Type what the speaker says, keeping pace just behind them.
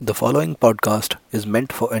The following podcast is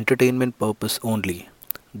meant for entertainment purpose only.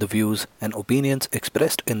 The views and opinions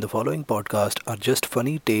expressed in the following podcast are just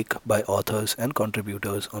funny take by authors and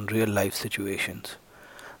contributors on real life situations.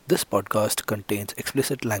 This podcast contains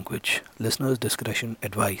explicit language. Listeners' discretion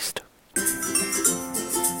advised.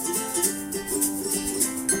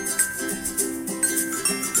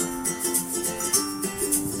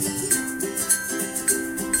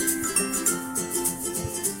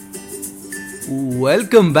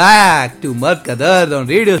 Welcome back to Mad Kadar on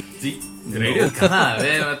radio. Ji radio कहाँ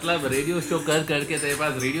है मतलब radio show कर करके तेरे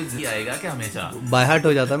पास radio जी आएगा क्या हमेशा By heart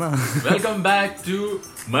हो जाता ना. वेलकम बैक टू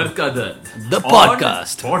मरकदर The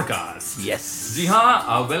podcast. Podcast Yes. जी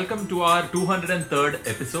हाँ welcome to our 203rd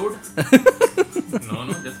episode no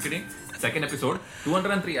just kidding second episode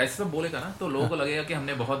 203 ऐसे सब बोलेगा ना तो लोगों को लगेगा कि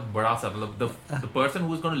हमने बहुत बड़ा सा मतलब the person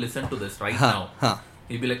who is going to listen to this right now हाँ.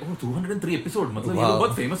 he'll be like oh 203 episode मतलब ये Wow. तो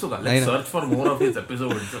बहुत फेमस होगा let's search for more of his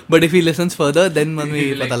episodes But if he listens further, then मन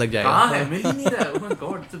में पता लग जाएगा. कहाँ है मिल ही नहीं रहा oh my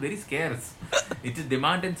god it's very scarce it is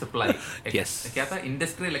demand and supply Yes. क्या था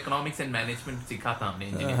industrial economics and management सीखा था हमने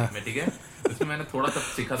इंजीनियरिंग में ठीक है उसमें मैंने थोड़ा सा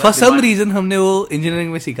सीखा था For some reason हमने वो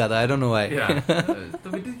इंजीनियरिंग में सीखा था. I don't know why. yeah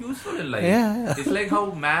so it is useful in life Yeah. it's like how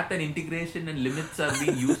math and integration and limits are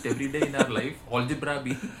being used every day in our life algebra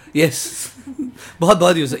भी Yes.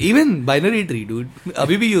 बहुत use. Even binary tree, dude.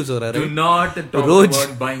 अभी भी use हो रहा है. Do not talk rose.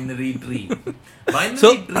 about binary tree. Binary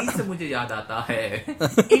So- tree से मुझे याद आता है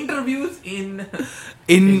interviews in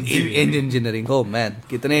In engineering. Oh man,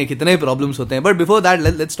 कितने problems होते हैं. But before that,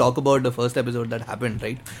 let's talk about the first episode that happened,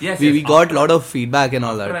 right? Yes, We yes. got lot of feedback and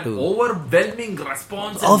all after that an too. overwhelming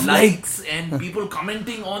response Of and likes and people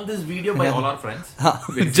commenting on this video by all our friends.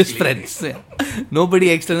 Just basically. friends. Yeah.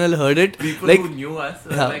 Nobody external heard it. People Like who knew us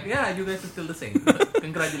were Yeah. like, yeah, you guys are still the same.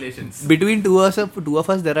 Congratulations. between two of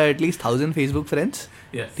us, there are at least 1,000 Facebook friends.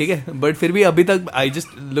 Yes. ठीक है. But फिर भी अभी तक I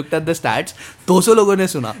just looked at the stats. 200 लोगों ने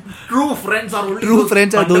सुना. True friends are only True those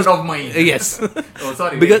friends are 100 those of mine. Yes. Oh,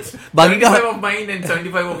 sorry. Because wait. बाकी का 75 of mine and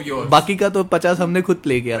 75 of yours. बाकी का तो 50 हमने खुद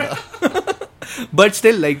प्ले किया था. But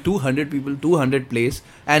still like 200 people, 200 plays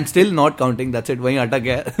and still not counting. That's it. वहीं अटक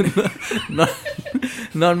गया.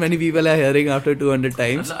 Not many people are hearing after 200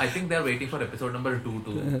 times. I think they're waiting for episode number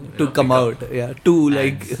 2 To come out. Yeah. 2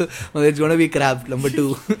 like it's gonna be crap. Number 2.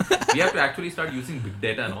 We have to actually start using big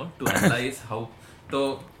data and all to analyze how. तो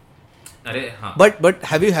अरे हाँ. But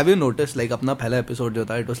have you noticed like अपना पहला episode जो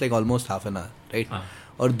था it was like almost half an hour, right? हाँ.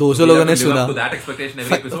 और 200 लोगों ने We have to live सुना. up to that expectation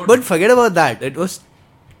every episode. But forget about that. It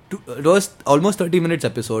was almost 30 minutes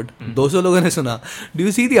episode. 200 लोगों ने सुना. Do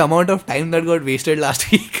you see the amount of time that got wasted last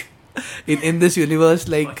week in this universe?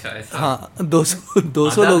 Like अच्छा, ऐसा. हाँ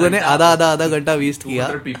 200 लोगों ने आधा घंटा वेस्ट किया.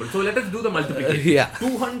 200 people. So let us do the multiplication. Yeah.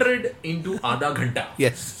 200 into आधा घंटा.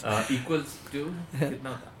 Yes. Equals to कितना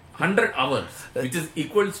होता? 100 hours, which is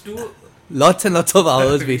equals to Lots and lots of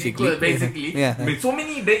hours basically. basically. Yeah. With so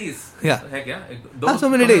many days. Yeah. है क्या? So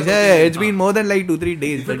many days. Yeah. It's been more than like 2-3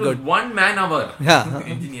 days. If that it was got- 1 man hour, Yeah.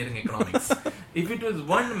 engineering economics. If it was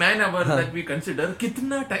 1 man hour that we consider,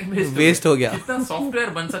 कितना time Waste हो गया. कितना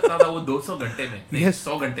software बन सकता था वो 200 घंटे में, नहीं, Yes.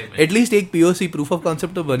 100 घंटे में. At least एक POC proof of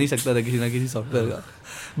concept तो बन ही सकता था किसी ना किसी सॉफ्टवेयर का.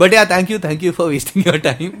 But yeah, thank you for wasting your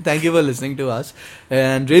time. Thank you for listening to us,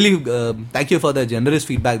 and really thank you for the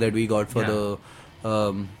generous feedback that we got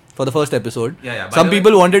for the first episode. Yeah. By Some the way-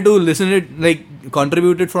 people wanted to listen it like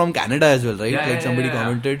contribute it from Canada as well, right? Like somebody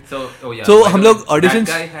commented. So So by हम the लोग way,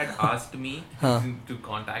 auditions- That guy had asked me हाँ. to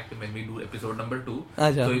contact him when we do episode number 2.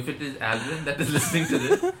 अच्छा. So if it is Alvin that is listening to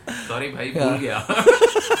this, sorry भाई भूल गया.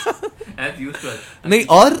 As usual. नहीं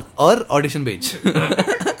और audition page.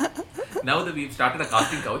 Now that we've started a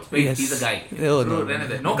casting couch, wait, Yes. he's a guy. Oh, no. रहने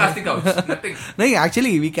दे. No casting couch, nothing. नहीं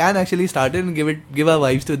actually we can actually start it and give our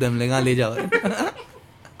vibes to them. like हाँ ले जाओ.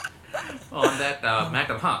 On that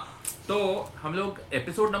matter, हाँ. तो हम लोग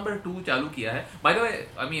episode number 2 चालू किया है. By the way,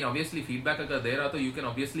 I mean obviously feedback अगर दे रहा तो you can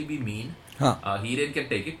obviously be mean. हाँ. Hiren can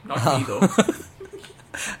take it, not me though.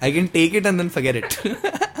 I can take it and then forget it.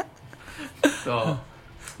 So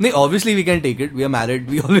No, obviously we can take it. We are married.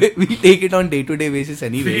 We take it on day-to-day basis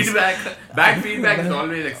anyways. bad feedback is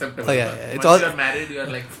always acceptable. Oh, yeah. It's Once all- you are married, you are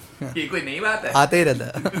like, ये कोई नई बात है. आते ही रहता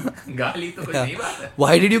है. गाली तो कोई नई बात है.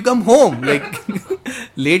 Why did you come home? Like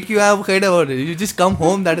late क्यों आया? Forget about it. You just come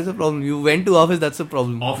home. That is a problem. You went to office. That's a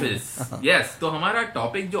problem. Office. Yes. तो हमारा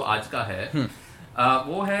टॉपिक जो आज का है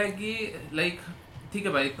वो है कि like ठीक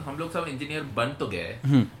है भाई हम लोग सब इंजीनियर बन तो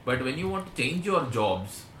गए but when you want to change your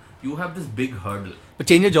jobs you have this big hurdle. But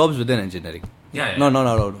change your jobs within engineering. Yeah. No.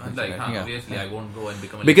 Like, Yeah. obviously I won't go and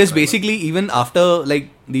become a Because lecturer, basically even after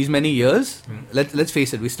like these many years, let's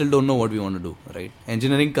face it, we still don't know what we want to do, right?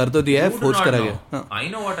 Engineering कर तो दिया है, You do force not करा know. गया. हाँ. I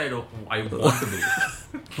know what I want to do.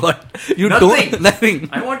 What? You Nothing. don't nothing.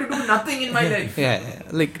 I want to do nothing in my life. Yeah,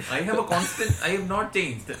 like I have a constant. I have not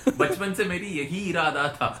changed. बचपन से मेरी यही इरादा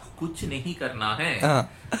था, कुछ नहीं करना है.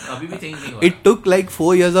 अभी भी चेंज नहीं हुआ. it took like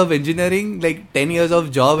 4 years of engineering, like 10 years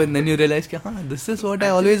of job, and then you realize कि हाँ, this is what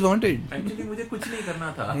I always wanted. Actually मुझे कुछ नहीं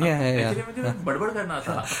करना था. Yeah. Actually मुझे बड़बड़ करना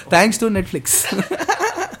था. Thanks to Netflix.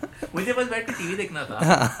 मुझे बस बैठ के टीवी देखना था.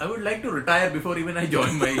 I would like to retire before even I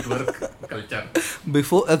join my work culture.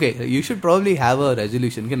 Before, okay, you should probably have a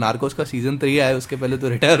resolution कि नार्कोस का season 3 आए उसके पहले तो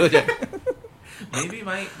retire हो जाए. Maybe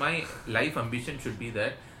my life ambition should be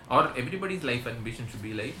that, or everybody's life ambition should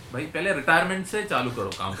be like, भाई पहले retirement से चालू करो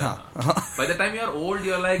काम करना. By the time you are old,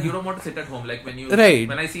 you are like you don't want to sit at home. Like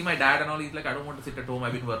when I see my dad and all, he's like, I don't want to sit at home.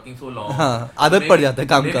 I've been working so long. आदत पड़ जाता है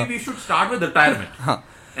काम का. Maybe we should start with retirement.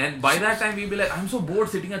 And by that time we'll be like, I'm so bored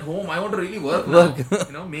sitting at home. I want to really work now.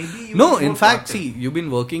 You know, maybe you No, will be in more fact, productive. see, you've been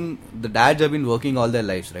working. The dads have been working all their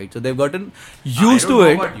lives, right? So they've gotten I used don't to know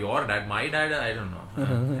it. about your dad. My dad, I don't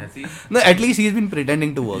know. Has he? No, at least he's been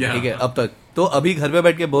pretending to work. Yeah. ठीक है अब तक. तो अभी घर पे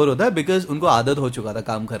बैठ के बोर होता है because उनको आदत हो चुका था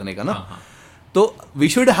काम करने का ना. तो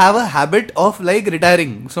we should have a habit of like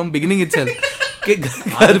retiring from beginning itself. कि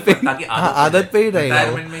घर पे ताकि आदत पे ही रहेगा.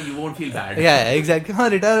 Retirement में you won't feel bad. Yeah, exactly. हाँ,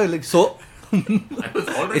 retire like so. I was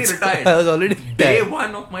already retired. I was already Day retired.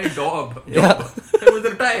 one of my job. Yeah. I was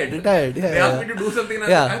retired. Retired, yeah, They asked yeah. me to do something and I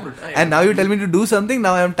was Yeah. like, I'm retired. And now you tell me to do something,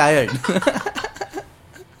 now I am tired.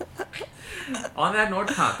 On that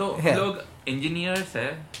note, हाँ तो Yeah. लोग engineers है,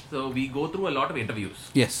 so we go through a lot of interviews.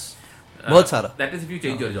 Yes. बहुत सारा. That is if you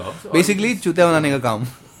change your jobs. Basically चूतिया बनाने का काम.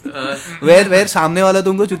 uh, Where सामने वाला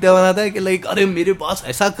तुमको चूतिया बनाता है कि like अरे मेरे पास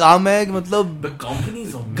ऐसा काम है कि मतलब the company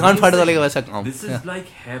is amazing. गांड फाड़ डालेगा वैसा काम. This is like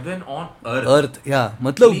heaven on earth. अर्थ या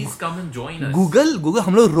मतलब Please come and join us. Google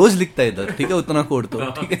हम लोग रोज लिखता है इधर, ठीक है, उतना कोड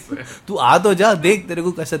तो ठीक है. तू आ तो जा, देख तेरे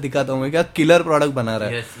को कैसा दिखाता हूँ मैं, क्या किलर प्रोडक्ट बना रहा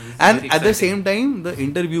है. Yes, this is and very at the exciting. Same time the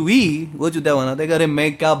interviewee वो चूतिया बनाता है कि अरे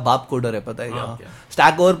मैं क्या बाप कोडर है पता है हाँ, क्या. क्या?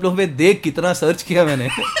 स्टैक ओवरफ्लो पे देख कितना सर्च किया मैंने.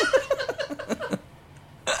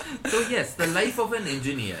 So yes, the life of an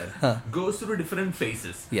engineer goes through different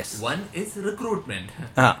phases. Yes. One is recruitment.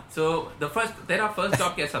 हाँ. So तेरा first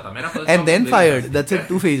job कैसा था? मेरा first And job then was very fired. That's it,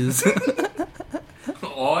 2 phases.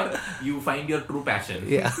 Or you find your true passion.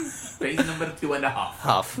 Yeah. Phase number 2.5.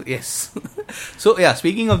 Half, yes. So yeah,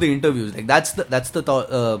 speaking of the interviews, like that's the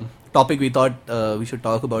topic we thought we should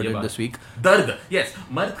talk about ये it बात. this week. दर्द, yes,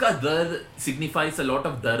 मर्द का दर्द signifies a lot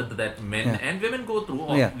of दर्द that men Yeah. and women go through.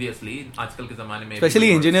 Yeah. Obviously, आजकल के ज़माने में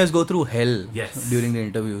Especially everybody engineers go through hell Yes. during the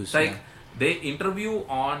interviews. It's like they interview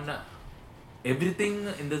on everything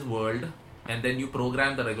in this world and then you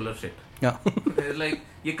program the regular shit. Yeah. It's like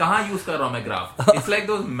ये कहाँ use कर रहा हूँ मैं graph. It's like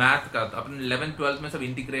those math का अपने 11th 12th में सब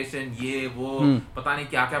इंटीग्रेशन ये वो पता नहीं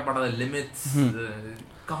क्या क्या पढ़ा था, लिमिट्स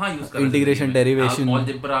कहाँ यूज कर Integration, derivation.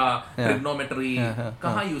 Algebra, Yeah. Trigonometry Yeah.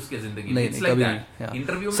 कहाँ यूज किया जिंदगी में. नहीं, It's नहीं, like कभी that. नहीं.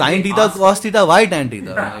 Interview Sin theta, cos theta, y tan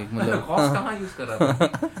theta. Like, मतलब कॉस्ट कहाँ यूज कर रहा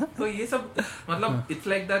था. तो ये सब मतलब it's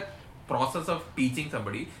like that process of teaching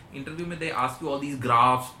somebody. Interview में they ask you all these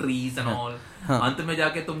graphs, trees and all. अंत में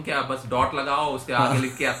जाके तुम क्या बस डॉट लगाओ, उसके आगे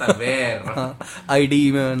लिख के आता है where. ID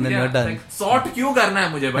में and then you're done. Sort क्यों करना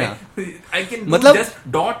है मुझे भाई. I can do मतलब- just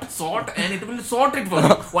dot sort and it will sort it for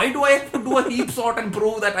me. Why do I have to do a heap sort and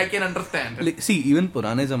prove that I can understand? Like, see, even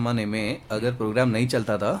पुराने जमाने में अगर programme नहीं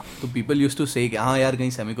चलता था तो people use to से कि हाँ यार कहीं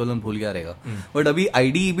सेमीकोलन भूल गया रहेगा. बट अभी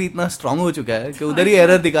आईडी भी इतना स्ट्रांग हो चुका है कि उधर ही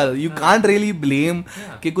एरर दिखा. यू कांट रियली ब्लेम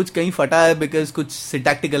कि कुछ कहीं फटा है बिकॉज कुछ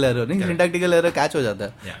सिंटैक्टिकल एरर नहीं. सिंटैक्टिकल एरर कैच हो जाता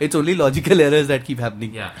है. It's only logical errors that keep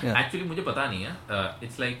happening. Yeah. Actually मुझे पता नहीं है.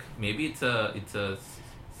 It's like maybe it's a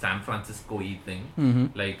San Francisco thing.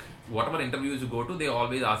 Like whatever interviews you go to, they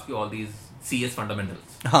always ask you all these CS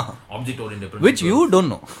fundamentals. Object-oriented principles. Which you don't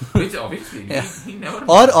know. Which obviously he never.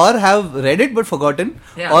 or have read it but forgotten.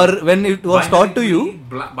 Yeah. Or when it was Binary taught to tree, you.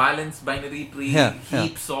 Balance, binary tree, Yeah,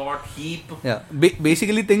 heap, sort, heap. Yeah.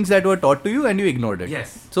 Basically things that were taught to you and you ignored it.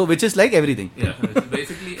 Yes. So which is like everything. Yeah. It's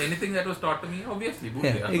basically anything that was taught to me, obviously. भूल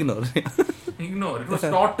Yeah, गया. ignore. Ignore. It was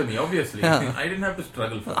taught to me, obviously. Yeah. I didn't have to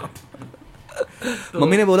struggle for it.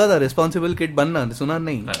 Mummy ने बोला था responsible kid बनना, सुना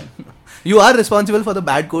नहीं. Correct. You are responsible for the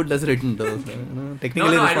bad code that's written though. No,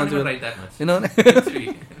 Technically I don't responsible. write that much. You know.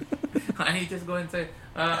 Actually. I just go and say,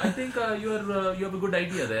 I think you have a good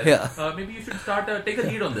idea there. Yeah. Maybe you should start take a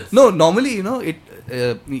lead on this. No, normally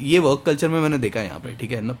ये work culture में मैंने देखा है यहाँ पे,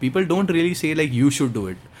 ठीक है ना, people don't really say like you should do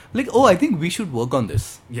it, like oh I think we should work on this,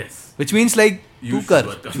 Yes. Which means like You तू should कर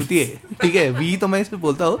work on छुट्टी है, ठीक है, वी तो मैं इसे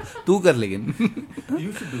बोलता हूँ तू कर, लेकिन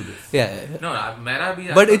You should do this. No, मेरा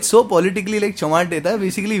भी. But it's so politically like चमाट देता है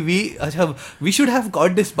बेसिकली, वी अच्छा we should have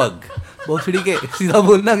got this bug, भोसड़ी के सीधा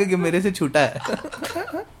बोलना कि मेरे से छूटा है.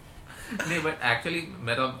 नहीं, but actually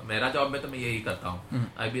मेरा जॉब में तो मैं यही करता हूँ.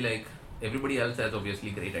 I be like everybody else has obviously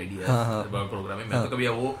great ideas about programming. मैं तो कभी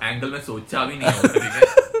वो एंगल में सोचा भी नहीं होता, ठीक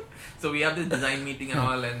है. So we have this design meeting and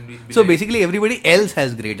all, and we so basically everybody else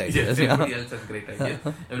has great ideas. Yes, everybody else has great ideas.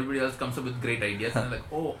 Everybody else comes up with great ideas, and I'm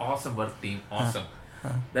like, oh, awesome work, team, awesome.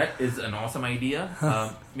 That is an awesome idea.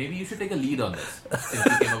 Maybe you should take a lead on this since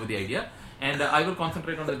you came up with the idea, and I will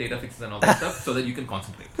concentrate on the data fixes and all that stuff so that you can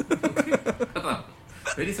concentrate.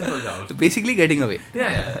 Very simple job. So basically getting away.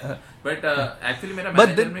 Yeah. But actually, मेरा But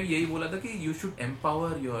manager ने यही बोला था कि you should empower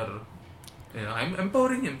your. I'm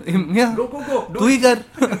empowering him. Yeah. Go. तू ही कर.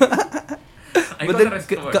 I But got the then rest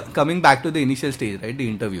covered. coming back to the initial stage, right? The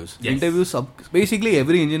interviews. Yes. Interviews. Basically,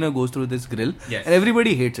 every engineer goes through this grill, Yes. and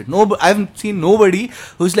everybody hates it. No, I've seen nobody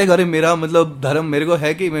who's like, अरे मेरा मतलब धर्म मेरे को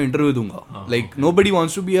है कि मैं interview दूंगा. Like nobody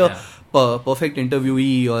wants to be a perfect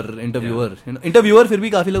interviewee or interviewer. You know, interviewer फिर भी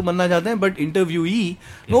काफी लोग बनना चाहते हैं, but interviewee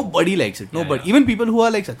nobody likes it. Nobody. Even people who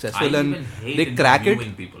are like successful I and even hate they crack it.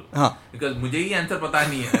 interviewing people. हाँ. Because मुझे ही answer पता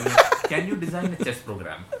नहीं है. I mean, can you design a chess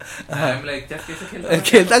program? I'm like, chess कैसे खेलता है?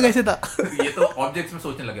 खेलता कैसे था? ये तो objects में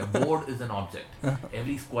सोचने लगे. Board is an object.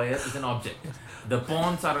 Every square is an object. The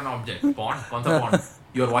pawns are an object. Pawn? कौन सा pawn?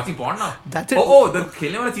 You're watching pawn now? That's it. Oh, the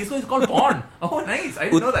खेलने वाला चीज को is called pawn. Oh, nice. I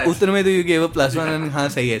didn't know that. उत्तर में तो you gave a +1 and हाँ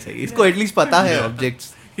सही है. इसको at least पता है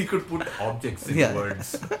objects. He could put objects in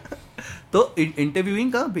words. तो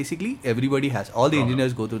interviewing का basically everybody has, all the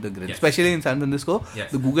engineers go through the grill, Yes. especially in San Francisco.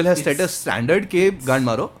 Yes. The Google has set a standard के गांड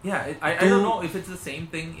मारो. Yeah, I don't know if it's the same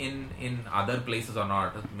thing in other places or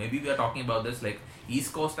not. Maybe we are talking about this like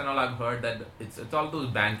East Coast and all. I've heard that it's all those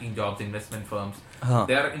banking jobs, investment firms.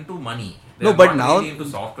 They are into money. They No, are but not now- really into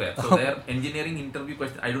software. So their engineering interview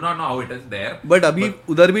question. I do not know how it is there. But अभी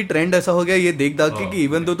उधर भी trend ऐसा हो गया ये देख दाख के कि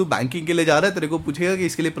इवन तो तू बैंकिंग के लिए जा रहा है तेरे को पूछेगा कि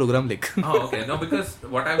इसके लिए प्रोग्राम लिख. Oh, okay. No, because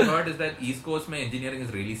what I've heard is that East Coast mein engineering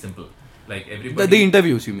is really simple. Like everybody. The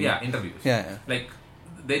interviews you mean? Yeah, interviews. Yeah. Like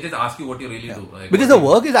they just ask you what you really do. Like, Because the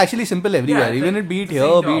work is actually simple everywhere. Yeah, Even it's it be it the here,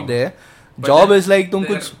 same be it job. there. But Job then is like तुम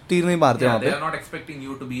they're- कुछ तीर नहीं मारते Yeah, वहाँ they पे. are not expecting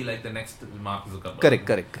you to be like the next Mark Zuckerberg.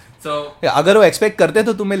 Correct. So अगर वो expect करते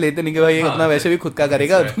तो तुम्हें लेते नहीं कि भाई ये अपना वैसे भी खुद का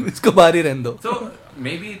करेगा, इसको बाहर ही रहने दो. So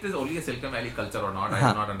maybe it is only a Silicon Valley culture or not. I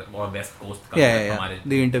do not understand. Or West Coast culture. Yeah. हमारे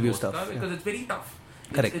The interview Coast stuff, का, because it's very tough.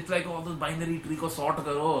 Correct. It's like all those binary tree को sort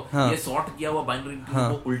करो. हाँ. ये sort किया हुआ binary tree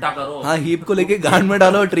को उल्टा करो. हाँ हीप को लेके गांड में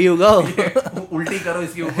डालो ट्री उगाओ. ये उल्टी करो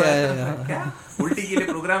इसके ऊपर. क्या? उल्टी के लिए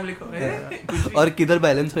प्रोग्राम लिखो. कुछ भी. और किधर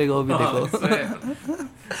बैलेंस होएगा वो भी हाँ, देखो.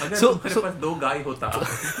 अगर So- तुम्हारे पास 2 गाय होता.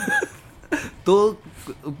 तो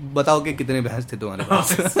बताओ कि कितने भैंस थे तुम्हारे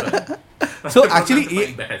पास. So So actually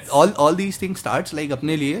all these things starts like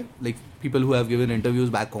अपने लिए like people who have given interviews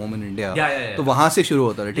back home in India. Yeah. तो वहाँ से शुरू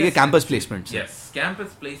होता है, ठीक है, Yes, campus yes. placements. Yes,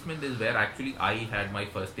 campus placement is where actually I had my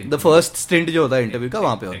first interview. The first stint जो होता है इंटरव्यू का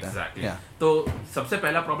वहाँ पे होता है. Exactly. Yeah. तो सबसे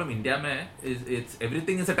पहला प्रॉब्लम इंडिया में is it's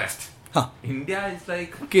everything is a test. हाँ. India is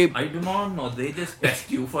like कि- I do not know, they just test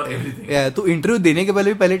you for everything. Yeah, तू इंटरव्यू देने के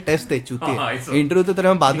पहले भी पहले टेस्ट दे चुकी हाँ, है. so- इंटरव्यू तो तेरा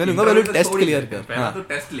मैं बाद में लूंगा, पहले Interview तो टेस्ट छोड़ ही क्लियर दे. कर. पहला हाँ. तो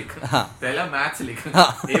टेस्ट लिख. हाँ. पहला मैथ्स लिख. हाँ.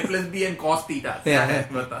 A+B and cos theta. क्या है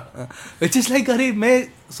बता. Which is like अरे मैं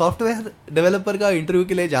सॉफ्टवेयर डेवलपर का इंटरव्यू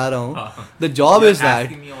के लिए जा रहा हूँ. हाँ. The job You're is that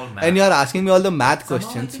asking me all math. and you are asking me all the math Somehow I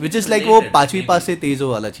questions think which it's is like वो related, 5वीं maybe. पास से तेज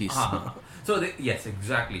हो वाला चीज. हाँ. So yes,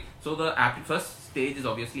 exactly. So the first stage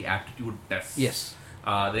is obviously aptitude tests. Yes.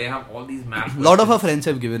 They have all these math. Lot of our questions. friends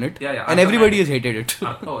have given it. Yeah. And everybody has hated it.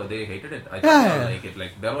 Oh, they hated it. I Yeah, think yeah. like it.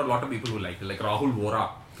 Like there were a lot of people who liked it. Like Rahul Vora.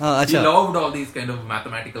 हाँ, He अच्छा. loved all these kind of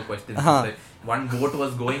mathematical questions. हाँ. Like one boat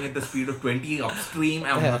was going at the speed of 20 upstream,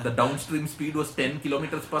 and Yeah. the downstream speed was 10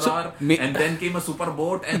 kilometers per So, hour. me- And then came a super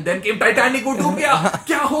boat, and then came Titanic. वो डूब गया.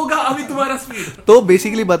 क्या होगा अभी तुम्हारा speed? तो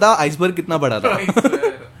basically बता iceberg कितना बड़ा था. I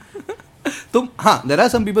swear. तो हाँ, there are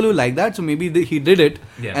some people who like that, so maybe he did it,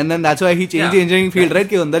 Yeah. and then that's why he changed Yeah. the engineering field, right?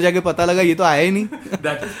 कि अंदर जाके पता लगा ये तो आया ही नहीं.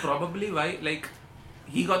 That is probably why, like,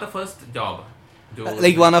 he got the first job. जो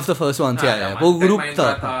Like one of the first ones, yeah. वो ग्रुप था.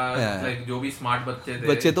 Yeah. Like जो भी smart बच्चे थे.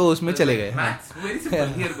 बच्चे तो उसमें चले गए. Maths, very simple.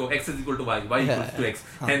 Yeah. Here go. X is equal to y. Y equals to x.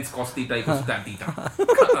 Hence cos theta equals to tan theta.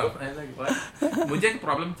 I'm like, what? मुझे एक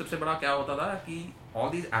problem सबसे बड़ा क्या होता था कि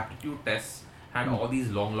all these aptitude tests had all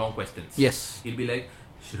these long questions. Yes. He'll be like,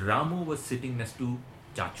 Ramu was sitting next to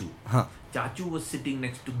चाचू. हाँ. Chachu was sitting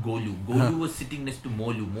next to Golu. Golu was sitting next to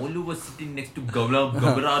Molu. Molu was sitting next to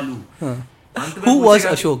Gabralu. Who was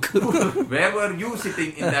Ashok? Where were you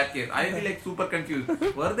sitting in that case? I'll be like super confused.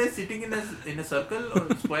 Were they sitting in a circle or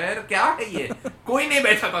square? क्या है ये? कोई नहीं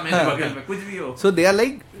बैठा था मेरे बगल में, कुछ भी हो. So they are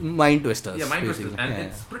like mind twisters. Yeah, mind twisters, and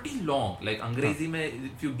it's pretty long. Like अंग्रेजी में,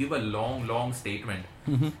 if you give a long statement,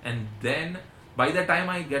 and then by the time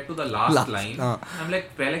I get to the last line, I'm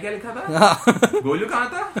like, पहले क्या लिखा था? गोलू कहाँ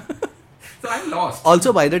था? So I'm lost.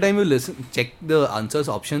 Also, by the time you listen, check the answers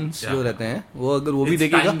options जो रहते हैं, वो अगर वो भी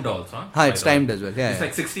देखेगा. It's timed also. हाँ, it's timed as well. Yeah, it's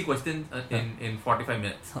like 60 questions in 45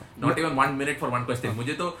 minutes. Not even 1 minute for one question.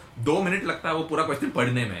 मुझे तो 2 मिनट लगता है वो पूरा question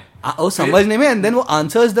पढ़ने में. वो समझने में, and then वो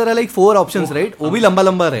answers there are like 4 options, right? वो भी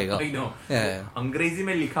लंबा रहेगा. I know. अंग्रेजी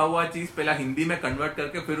में लिखा हुआ चीज पहला हिंदी में कन्वर्ट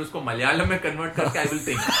करके फिर उसको मलयालम में कन्वर्ट करके I will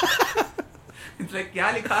think. It's like क्या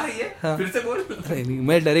लिखा है ये? फिर से बोल. नहीं,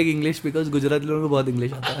 मैं डायरेक्ट इंग्लिश बिकॉज गुजराती लोगों को बहुत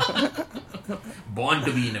इंग्लिश आता है. Born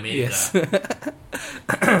to be in America.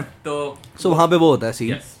 तो so वहाँ पे वो होता है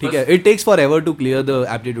सीन. ठीक है. It takes forever to clear the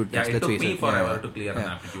aptitude test. Yeah, it took me forever to clear an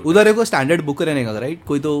aptitude. उधर एक स्टैंडर्ड बुक रहने का, राइट?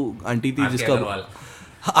 कोई तो आंटी थी जिसका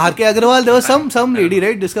R K. Agarwal. there was some lady,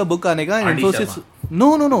 right, जिसका बुक आने का. Infosys.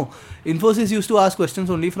 No. Infosys used to ask questions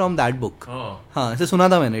only from that book. हाँ, ऐसे सुना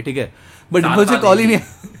था मैंने. ठीक है. But Infosys call ही नहीं.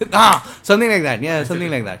 Something like that. Yeah,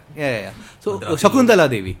 something like that. Yeah. So Shakuntala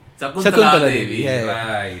Devi.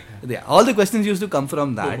 Right. Yeah, all the questions used to come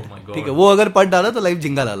from that. ठीक है. वो अगर पढ़ डाला तो लाइफ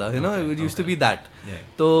जिंगा डाला. You know, it used to be that.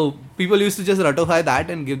 So people used to just ratify that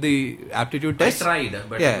and give the aptitude test. I tried,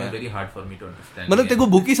 but it was very hard for me to understand. मतलब तेरे को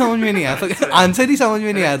book ही समझ में नहीं आया, answer ही समझ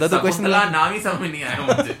में नहीं आया था, तो क्वेश्चन नाम ही समझ नहीं आया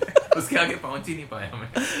मुझे. उसके आगे पहुंच ही नहीं पाया मैं.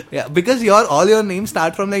 Yeah, because all your names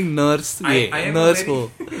start from like nurse. Nurse को.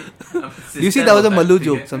 You see, that was a Mallu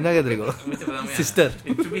joke. समझा क्या तेरे को? Sister.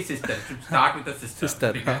 It should be sister. It should start with a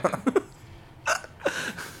sister.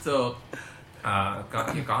 So हाँ,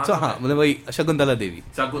 मतलब वही शकुंतला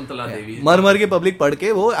देवी. मर के पब्लिक पढ़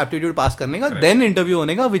के वो एप्टीट्यूड पास करने का, देन इंटरव्यू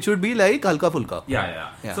होने का, which would be like हल्का फुल्का.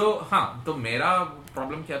 So हाँ, तो मेरा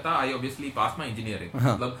प्रॉब्लम क्या था? I obviously passed my engineering.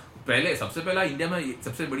 मतलब सबसे पहला इंडिया में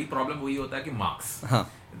सबसे बड़ी प्रॉब्लम वही होता है कि marks.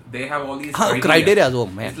 They have all these criteria.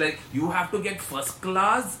 It's like you have to get first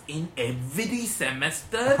class in every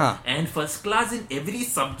semester and first class in every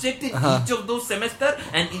subject in each of those semester,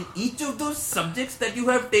 and in each of those subjects that you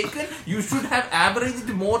have taken you should have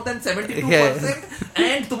averaged more than 72%,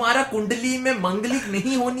 and तुम्हारा कुंडली में मंगलिक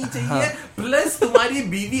नहीं होनी चाहिए, plus तुम्हारी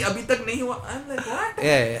बीवी अभी तक नहीं हुआ. I'm like, what?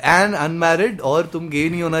 And unmarried, और तुम gay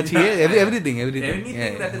नहीं होना चाहिए. Everything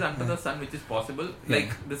that is under the sun which is possible. Like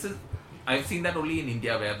this is, I've seen that only in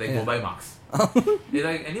India where they go by marks. They're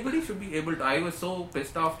like, anybody should be able to. I was so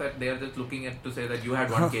pissed off that they are just looking at to say that you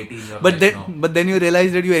had 1 KT in your life. But then you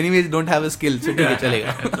realize that you anyways don't have a skill, so ठीक है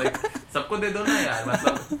चलेगा. Like सबको दे दो ना यार,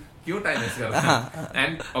 मतलब क्यों time waste कर रहे हैं?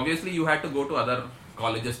 And obviously you had to go to other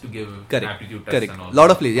colleges to give aptitude tests and all.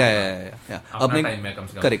 Lot of places. Yeah. अपने टाइम में कम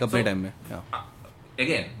से कम. Correct, अपने टाइम में.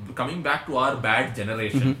 Again, coming back to our bad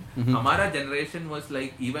generation, हमारा generation was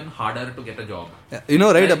like even harder to get a job. You know,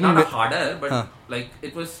 right? Like, not harder, but like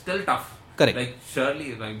it was still tough. Correct. Like surely,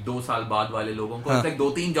 like 2 साल बाद वाले लोगों को like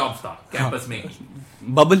 2-3 jobs था campus में.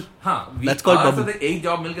 Bubble. हाँ, that's called bubble. So एक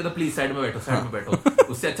job मिल के तो प्लीज साइड में बैठो.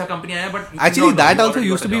 उससे अच्छा कंपनी आया, but actually that also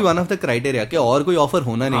used to be one of the criteria कि और कोई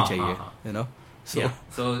ऑफर होना नहीं चाहिए. You know.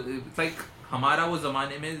 So it's like हमारा वो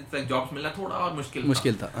जमाने में जॉब्स मिलना थोड़ा और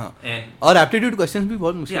मुश्किल था. और एप्टीट्यूड क्वेश्चंस भी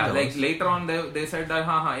बहुत मुश्किल था. Like later on they said that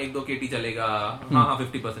हाँ 1-2 केटी चलेगा, हाँ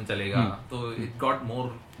 50% चलेगा, तो it got more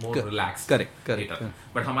relax. Correct.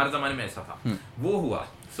 But हमारे जमाने में ऐसा था. वो हुआ.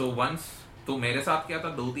 सो वंस तो मेरे साथ क्या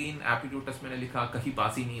था, 2-3 एप्टीट्यूड टेस्ट मैंने लिखा, कहीं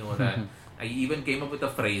पास ही नहीं हो रहा है. I even came up with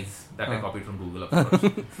a phrase that I copied from Google, of course,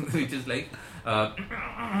 which is like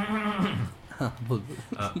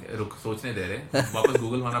रुक सोचने दे रहे, वापस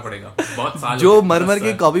गूगल मारना पड़ेगा. बहुत साल जो मर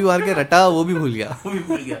के कॉपी मार के रटा वो भी भूल गया.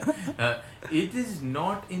 It is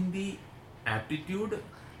not in the aptitude,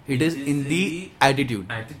 it is in the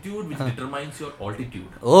attitude which determines your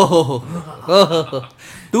altitude. Oh,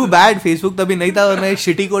 too bad Facebook तभी नहीं था, वरना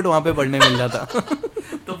शिटी कोट वहाँ पे पढ़ने मिल जाता.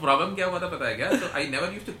 तो प्रॉब्लम क्या हुआ था पता है क्या? So I never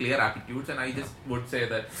used to clear aptitudes, and I just would say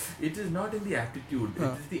that it is not in the aptitude, it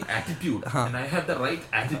is the attitude, and I have the right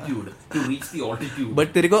attitude to reach the altitude.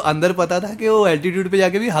 But तेरे को अंदर पता था कि वो altitude पे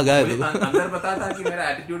जाके भी हगा है. अंदर पता था कि मेरा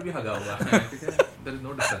attitude भी हगा हुआ है. There is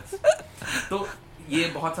no difference. तो ये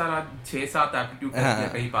बहुत सारा 6-7 एप्टीट्यूड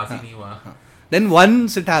टेस्ट कहीं पास ही नहीं हुआ. Then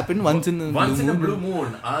once it happened, once in a blue moon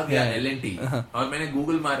आ गया LNT, और मैंने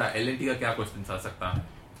गूगल मारा LNT का क्या क्वेश्चन आ सकता है.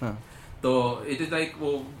 तो it is like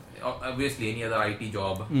वो obviously any other IT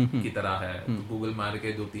job की तरह है, गूगल मार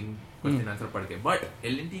के 2-3 क्वेश्चन आंसर पढ़ के, but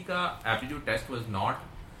L&T का aptitude test was not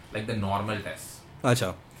like the normal test.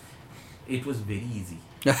 अच्छा. It was very easy.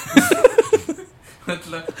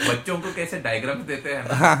 मतलब बच्चों को कैसे डायग्राम देते हैं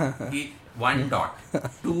ना कि 1 dot,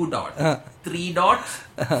 2 dot, 3 dots,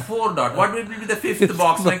 4 dot. What will be the 5th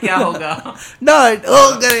box में क्या होगा? Dot.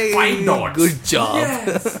 Oh, great. 5 dots. Good job.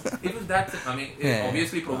 Yes. It was that. I mean,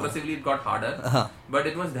 obviously, progressively it got harder, but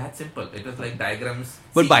it was that simple. It was like diagrams.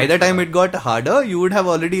 But by the time it got harder, you would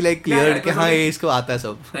have already like cleared कि हाँ ये इसको आता है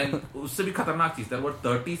सब. And उससे भी खतरनाक चीज, there were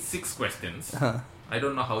 36 questions. I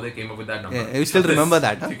don't know how they came up with that number. Yeah, you still remember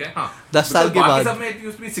that, huh? ठीक है, हाँ. 10 साल के बाद. सब में it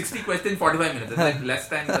used to be 60 question 45 minutes. It's like less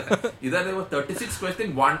than either there were 36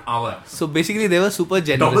 question 1 hour. So basically they were super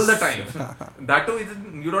generous. Double the time. That too,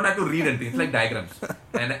 you don't have to read anything. It's like diagrams.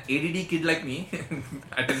 And an ADD kid like me,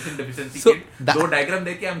 attention deficiency So kid, दो diagram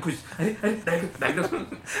देख के I'm खुश. अरे diagram.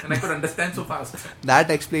 And I could understand so fast.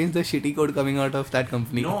 That explains the shitty code coming out of that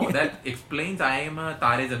company. No, that explains I am a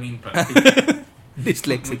तारे जमीन पर.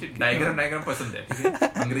 Dyslexic. मुझे diagram पसंद है, ठीक है?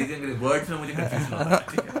 अंग्रेजी वर्ड्स में मुझे कंफ्यूजन होता है,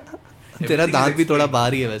 ठीक है? तेरा दांत भी थोड़ा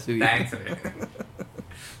बाहर ही है वैसे भी. Thanks रे.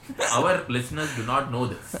 Our listeners do not know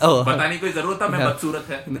this. Oh. पता नहीं कोई जरूरत था, मैं बदसूरत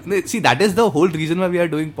है. See, that is the whole reason why we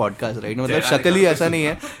are doing podcast, right? मतलब शक्ल ही ऐसा नहीं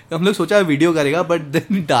है. हम लोग सोचा वीडियो करेगा, but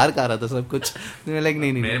then डार्क आ रहा था सब कुछ. लाइक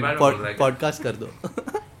नहीं पॉडकास्ट कर दो.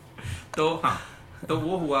 तो हाँ, तो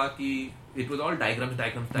वो हुआ कि it was all diagrams.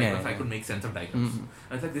 Yeah. I could make sense of diagrams.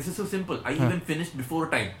 I was like, this is so simple. I even finished before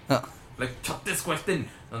time. Like 36 question,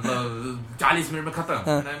 40 minute में खत्म.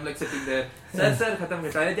 And I'm like sitting there, sir खत्म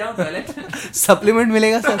कर, toilet जाओ toilet. Supplement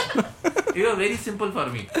मिलेगा sir. It was very simple for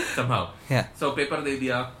me somehow. Yeah. So paper दे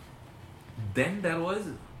दिया. Then there was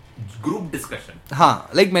group discussion. हाँ,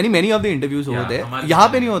 like many of the interviews over there. यहाँ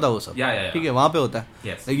पे नहीं होता वो सब. ठीक है, वहाँ पे होता है.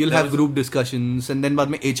 Yes. Like you'll have group discussions and then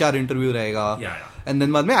बाद में HR interview रहेगा. Yeah. And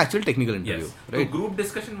then बाद में actual technical interview. Yes. Right. So group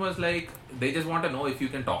discussion was like they just want to know if you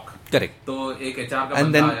can talk. Correct. तो एक HR का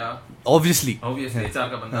and बंदा then आया. Obviously HR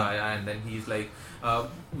का बंदा आया and then he's like,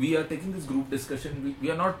 we are taking this group discussion.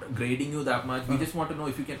 We are not grading you that much. We just want to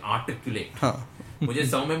know if you can articulate. मुझे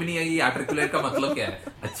समझ में भी नहीं आई आर्टिकुलेट का मतलब क्या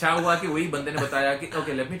है. अच्छा हुआ कि वही बंदे ने बताया कि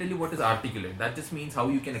okay, let me tell you what is articulate. That just means how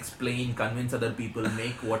you can explain, convince other people,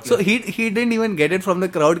 make what. So he didn't even get it from the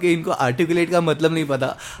crowd कि इनको articulate का मतलब नहीं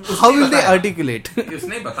पता. How will they articulate?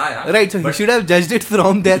 उसने बताया. Right, so he should have judged it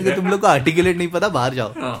from there कि तुम लोग को articulate नहीं पता, बाहर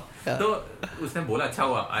जाओ. तो उसने बोला अच्छा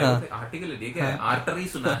हुआ. आर्टिकुलेट ये क्या है? आर्टरी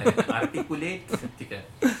सुना है. आर्टिकुलेट, ठीक है.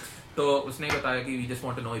 तो उसने बताया कि we just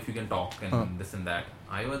want to know if you can talk and this and that.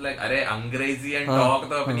 I was like, अरे अंग्रेजी and talk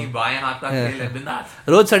तो अपनी बाएं हाथ का खेल है बिंदास.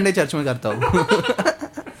 रोज संडे चर्च में करता हूँ.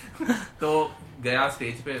 तो गया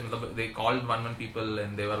स्टेज पे, मतलब they called one people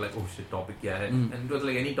and they were like, oh shit, topic क्या है? And it was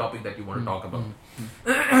like any topic that you want to talk about.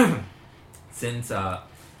 Since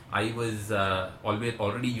I was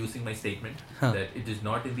already using my statement that it is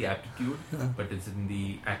not in the aptitude, but it's in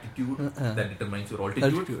the attitude that determines your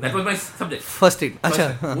altitude. That was my subject. First thing.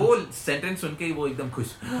 अच्छा. वो sentence सुन के वो एकदम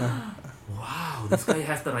खुश. Wow, this guy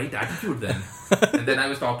has the right attitude then. And then I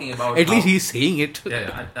was talking about at least he's saying it.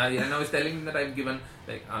 Yeah. And I was telling him that I've given,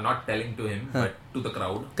 like, not telling to him, but to the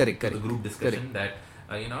crowd, correct. to the group discussion, that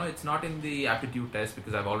it's not in the aptitude test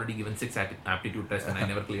because I've already given 6 aptitude tests and I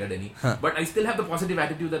never cleared any. But I still have the positive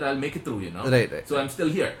attitude that I'll make it through, Right. So I'm still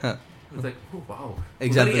here. I was like, oh wow.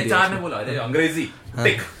 Example. HR ने बोला, अरे अंग्रेजी,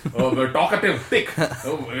 tick. Oh, talkative, tick.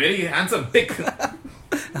 Oh, very handsome, tick.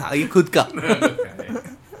 हाँ, ये खुद का.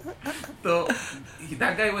 So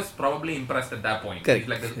that guy was probably impressed at that point. Correct. He's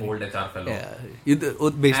like this old HR fellow. वो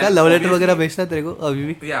भेजता लव लेटर वगैरह भेजता तेरे को अभी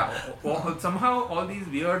भी. Yeah. Somehow all these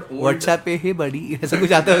weird old. WhatsApp पे हे बड़ी ऐसा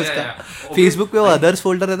कुछ आता है उसका. Facebook पे वो others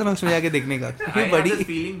folder रहता है ना, उसमें जाके देखने का. I have this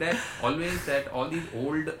feeling that all these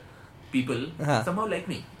old people somehow like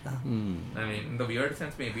me. I mean, in the weird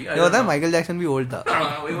sense maybe. क्या होता है, माइकल जैक्सन भी ओल्ड था.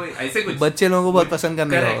 वही ऐसे कुछ. बच्चे लोगों को बहुत पसंद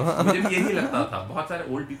करने लगा. मुझे भी यही लगता था. बहुत सारे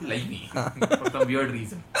old people like me for some weird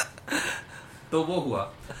reason. तो वो हुआ.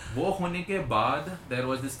 वो होने के बाद there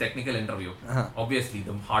was this technical interview. Obviously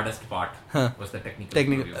the hardest part was the technical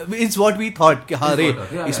interview. It's what we thought कि हाँ रे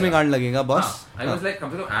इसमें गांड लगेगा बॉस. I was like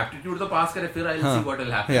कम से कम aptitude तो पास करे फिर I'll see what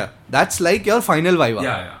will happen. Yeah, that's like your final viva.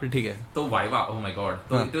 Yeah. ठीक है. तो viva, oh my god.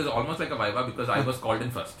 So it was almost like a viva because I was called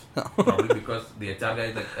in first. Probably because the HR guy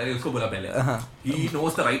is like अरे उसको बोला पहले. He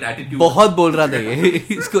knows the right attitude. बहुत बोल रहा था ये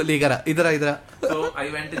इसको लेकर आ इधर. So I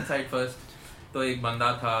went inside first. तो एक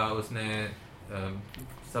बंदा था, उसने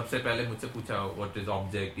सबसे पहले मुझसे पूछा व्हाट इज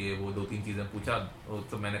ऑब्जेक्ट, ये वो 2-3 चीजें पूछा,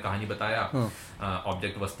 तो मैंने कहानी बताया।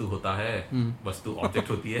 ऑब्जेक्ट वस्तु होता है, वस्तु ऑब्जेक्ट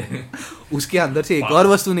होती है, उसके अंदर से एक और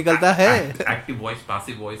वस्तु निकलता है। एक्टिव वॉइस,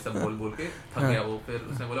 पैसिव वॉइस सब बोल बोल के थक गया वो। फिर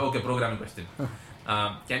उसने बोला okay programming question,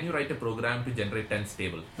 can you write a program to generate 10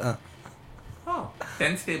 table.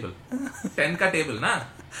 10 table, 10 का टेबल ना,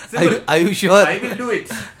 Are you sure? I will do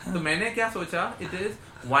it. तो मैंने क्या सोचा, it is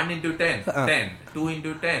 1 into 10, 10, 2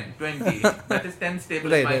 into 10, 20. That is 10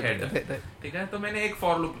 stable in my head. ठीक है, तो मैंने एक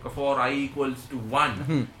for loop, for I equals to 1,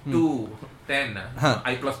 2, 10,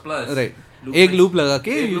 I plus plus. एक loop लगा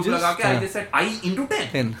के I just said I into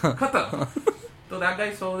 10. खत्म. So that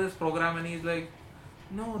guy saw this program and he's like,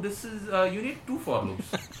 no, this is you need 2 for loops.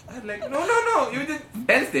 I was like, no, you just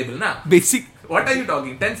 10 stable ना. Basic. What are you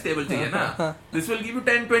talking? 10 stable चाहिए ना. This will give you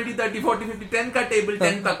 10, 20, 30, 40, 50, 10 का table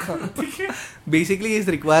 10 तक. Basically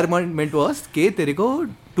his requirement was कि तेरे को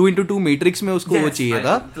 2x2 matrix में उसको वो चाहिए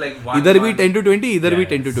था, like इधर भी 10 to 20, इधर भी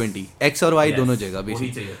 10 to 20, x और y दोनों जगह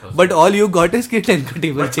basically. But all you got is कि 10 का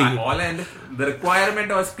टेबल चाहिए। All and the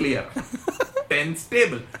requirement was clear. 10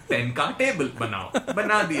 stable, 10 का टेबल बनाओ,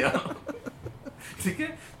 बना दिया। ठीक है,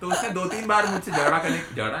 तो उसने 2-3 बार मुझसे झगड़ा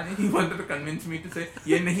नहीं, he wanted to convince me to say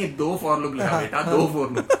ये नहीं 2 for loop लगा बेटा, 2 for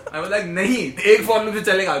loop। I was like नहीं, 1 for loop से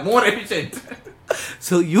चलेगा, more efficient।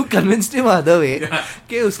 So you convinced him other way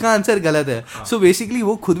कि उसका आंसर गलत है। So basically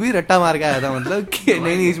वो खुद भी रट्टा मार के आया था, मतलब कि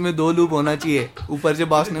नहीं इसमें 2 लूप होना चाहिए, ऊपर से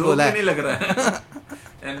बॉस ने बोला है। नहीं लग रहा है।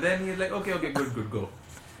 And then he's like okay good go।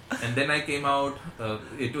 And then I came out,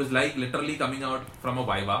 it was like literally coming out from a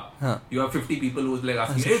Viva. You have 50 people who's like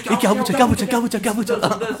asking, hey, क्या पूछा?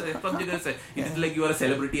 सब जगह से, it is like you are a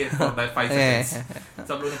celebrity for 5 seconds.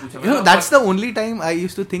 सब लोगों ने पूछा। You know, that's the only time I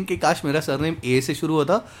used to think कि काश मेरा सरनेम A से शुरू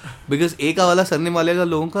होता, because A का वाला सरनेम वाले का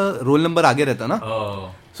लोगों का रोल नंबर आगे रहता ना।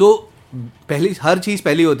 So पहली हर चीज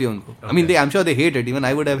पहली होती है उनको। I mean, I'm sure they hate it, even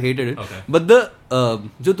I would have hated it. But the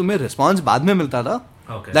जो तुम्हें रिस्पॉन्स बाद में मिलता था,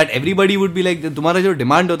 that everybody would be like, तुम्हारा जो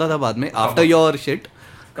डिमांड होता था बाद में after your shit,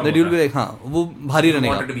 that you'll be like, हाँ वो भारी रहने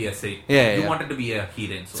का। You wanted to be a say. Yeah. You wanted to be a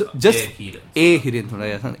Hiren. So just A Hiren थोड़ा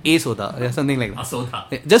ऐसा, A सोता या something like that. Soda.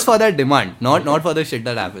 Just for that demand, not for the shit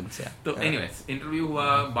that happens. Yeah. So anyways, interview हुआ,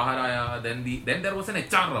 बाहर आया, then there was an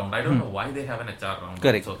HR round. I don't know why they have an HR round.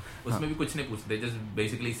 Correct. So उसमें भी कुछ नहीं पूछते, just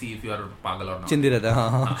basically see if you are पागल or not. चिंदी रहता है,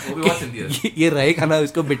 हाँ। वो भी बहुत चिंदी रहता है। ये रहेगा ना,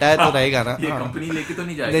 इसको बिठाया तो रहेगा ना। ये कंपनी लेके तो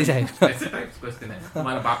नहीं जाएगा। नहीं जाएगा। ऐसे टाइप्स क्वेश्चन है।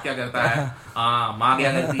 तुम्हारा बाप क्या करता है? माँ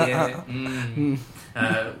क्या करती है?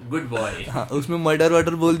 Good boy. उसमें मर्डर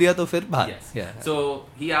वर्डर बोल दिया तो फिर भाग। So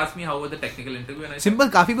he asked me how was the technical interview and I said, simple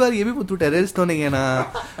काफी बार ये भी तू टेररिस्ट तो नहीं है ना,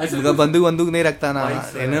 बंदूक नहीं रखता ना, I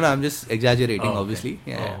am just exaggerating obviously.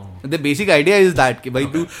 The basic idea is that कि भाई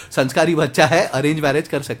तू संस्कारी बच्चा है, अरेंज मैरिज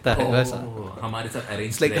कर सकता है वैसा। हमारे साथ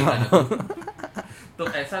अरेंज तो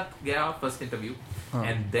ऐसा गया first interview.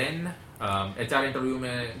 And then HR interview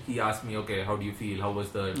में he asked me, okay, how do you feel? How was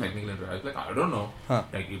the technical interview? I was like, I don't know.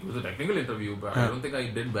 Like, it was a technical interview, but I don't think I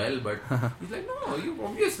did well. But he's like, no, you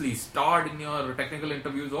obviously starred in your technical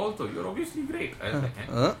interviews also. You're obviously great. I was like,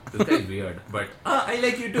 this guy is weird, but I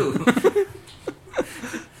like you too.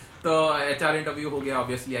 So HR interview हो गया,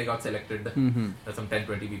 obviously I got selected. There's some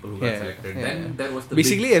 10-20 people who got selected. Then there was the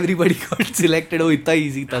basically everybody got selected. वो इतना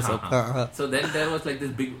easy था सब। So then there was like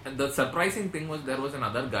this big, the surprising thing was there was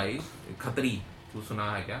another guy, Khatri, तू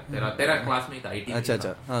सुना है क्या? तेरा class में था IT।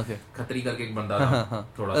 अच्छा okay। खतरी करके एक बंदा था,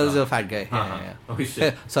 थोड़ा सा। was a fat guy।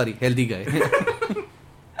 Sorry, healthy guy।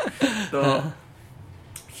 तो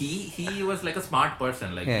he was like a smart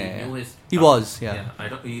person, like he knew his stuff. He was,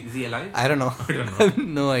 is he alive? I don't know. I don't know.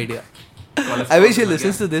 No idea. I wish he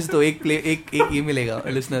listens to this, तो एक ये मिलेगा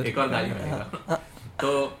listener। एक और गाली मिलेगा। तो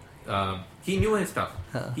he knew his stuff.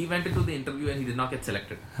 He went into the interview and he did not get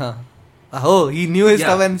selected. Oh, he knew his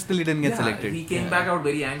stuff and still he didn't get selected. He came back out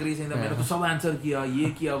very angry saying that मैंने तो सब answer किया, ये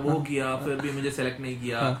किया, वो किया, फिर भी मुझे सेलेक्ट नहीं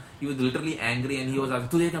किया। He was literally angry and he was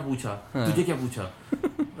asking, तुझे क्या पूछा?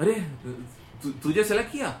 अरे तुझे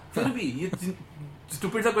सेलेक्ट किया, फिर भी ये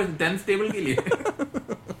stupid सा क्वेश्चन 10 टेबल के लिए।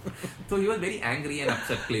 So he was very angry and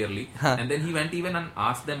upset clearly. And then he went even and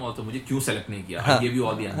asked them also, मुझे क्यों सेलेक्ट नहीं किया? I gave you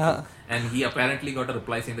all the answers. And he apparently got a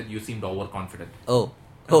reply saying that you seemed overconfident.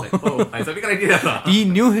 ऐसा भी correct किया था। He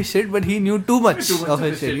knew his shit, but he knew too much of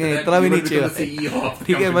his shit। इतना भी नहीं चाहिए।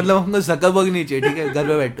 ठीक है, मतलब हमको ज़करबर्ग नहीं चाहिए। ठीक है, घर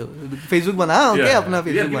पे बैठो, फेसबुक बना, ओके, अपना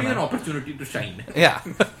फेसबुक बना। An opportunity to shine. Yeah.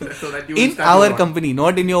 So that you in our company,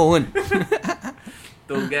 not in your own.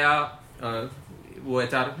 तो गया, वो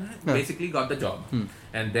HR basically got the job.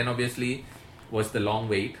 And then obviously was the long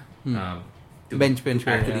wait. Bench पे,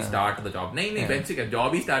 actually yeah. start the job. नहीं bench से क्या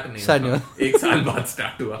job ही start नहीं Start हुआ, एक साल बाद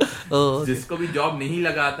start हुआ. okay. जिसको भी job नहीं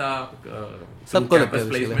लगा था सबको लग campus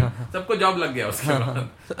गया placement, सबको job लग गया उसके बाद.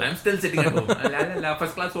 I am still sitting at home. La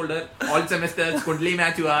first class holder, all semesters, कुंडली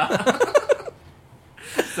मैच हुआ.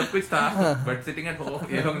 सब कुछ था, but sitting at home,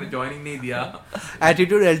 ये लोग ने joining नहीं दिया.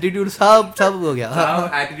 Attitude, altitude सब हो गया.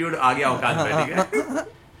 सब attitude आ गया औकात में, ठीक है.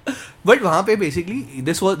 But वहाँ पे basically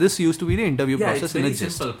this used to be the interview process in a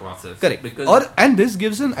gist. Simple process. Correct. Because और and this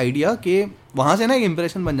gives an idea कि वहाँ से ना एक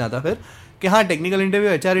impression बन जाता फिर कि हाँ technical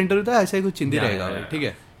interview HR interview था ऐसा ही कुछ चिंदी रहेगा, ठीक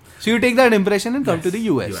है. So you take that impression and come to the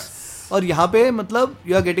US. और यहाँ पे मतलब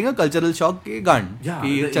you are getting a cultural shock के गांड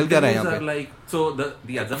कि चल क्या रहा है यहाँ पे. like, so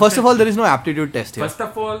the First of all, there is no aptitude test here. First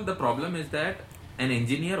of all, the problem is that an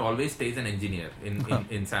engineer always stays an engineer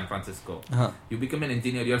in San Francisco. You become an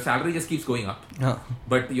engineer, your salary just keeps going up,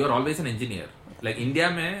 but you're always an engineer. Like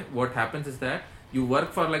India mein, what happens is that you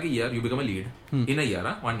work for like a year, you become a lead in a year,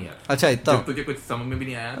 1 year. अच्छा इतना. जब तुझे कुछ समझ में भी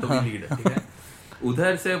नहीं आया तो भी lead, ठीक है.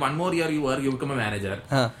 उधर से 1 more year you work, you become a manager.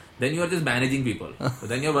 Then you are just managing people.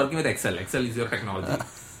 Then you're working with Excel. Excel is your technology.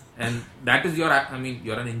 And that is your, I mean,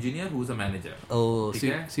 you're an engineer who's a manager. Oh,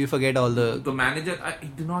 so you forget all the... The manager, I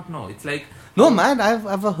do not know. It's like... No, man,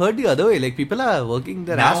 I've heard the other way. Like, people are working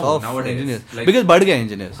their ass off nowadays, engineers. like, because बढ़ गए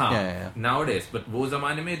engineers. Yeah. Nowadays. But वो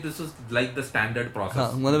ज़माने में, this was like the standard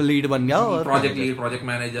process. मतलब lead बन गया और... Project lead, project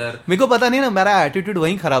manager. मेरे को पता नहीं ना, मेरा attitude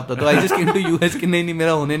वहीं खराब था. तो I just came to US कि नहीं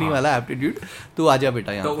मेरा होने नहीं वाला aptitude. तू आजा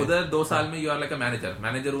बेटा यहाँ पे. तो उधर 2 साल में you are like a manager.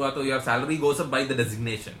 Manager हुआ तो your salary goes up by the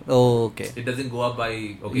designation. Oh, okay. It doesn't go up by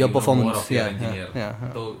your performance. More of your engineer.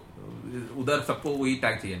 तो उधर सबको वही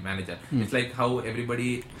टैग चाहिए manager. It's like how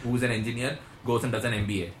everybody who's an engineer goes and does an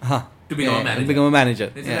MBA to become a manager. Become a manager.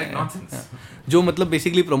 This is like nonsense. जो मतलब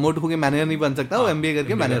basically promote होके manager नहीं बन सकता, वो MBA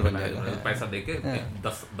करके मैनेजर बन जाएगा. पैसा देके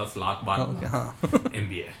 10 लाख बाद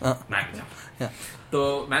MBA मैनेजर. तो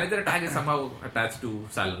manager tag is somehow attached to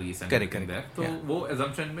salaries and everything there. तो वो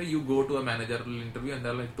assumption में you go to a managerial interview and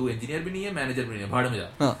they're like तू engineer भी नहीं है, manager भी नहीं है, भाड़ में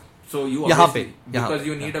जा. So you obviously, because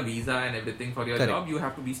you need a visa and everything for your job, you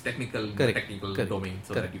have to be technical domain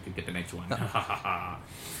so that you can get an H1.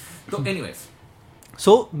 So anyways,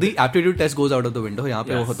 so the aptitude test goes out of the window. यहाँ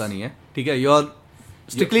पे वो होता नहीं है, ठीक है. You're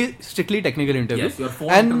strictly technical interview. Yes, your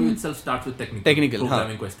phone interview itself starts with technical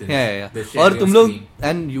programming questions. Yeah. और तुम लोग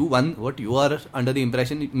and you are under the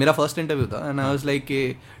impression. मेरा first interview था and I was like कि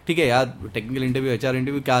ठीक है यार, technical interview, HR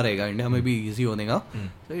interview क्या रहेगा, इंडिया में भी easy होने का.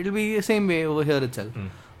 So it will be the same way over here itself.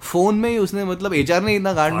 Phone में ही उसने मतलब एचआर ने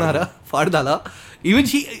इतना गांड मारा, फाड़ डाला.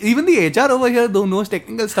 Even the HR over here don't nose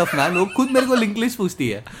technical stuff man. वो खुद मेरे को लिंक लिस्ट पूछती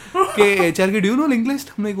है कि एचआर की do you know link list.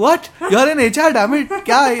 I'm like what, you are an HR, damn it,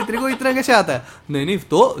 क्या है तेरे को इतना कैसे आता है. नहीं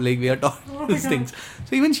तो like we are taught these things.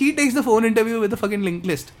 So even she takes the phone interview with the fucking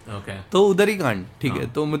link list. Okay. तो उधर ही कांड, ठीक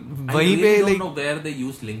है. तो वहीं पे like I like don't know where they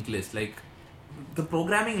use link list. Like the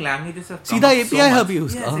programming languages have सीधा API hub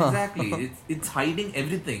use. Yes, exactly. It's hiding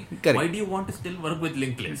everything. Correct. Why do you want to still work with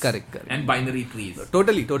linked lists? Correct. And binary trees.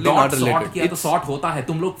 Totally not related. Sort किया तो sort होता है.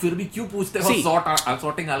 तुम लोग फिर भी क्यों पूछते हो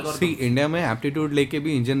sorting algorithm? See, इंडिया में aptitude लेके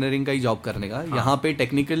भी इंजीनियरिंग का ही जॉब करने का. यहाँ पे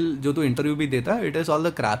टेक्निकल जो तू इंटरव्यू भी देता है, it is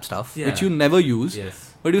all the crap stuff which you never use,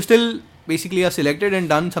 but you still basically are selected and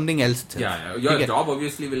done something else. Your job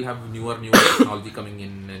obviously will have newer technology coming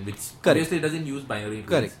in, which obviously doesn't use binary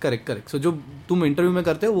trees. Correct. So जो तुम interview में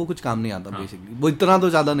करते हो वो कुछ काम नहीं आता बेसिकली. वो इतना तो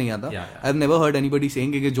ज्यादा नहीं आता. I have never heard anybody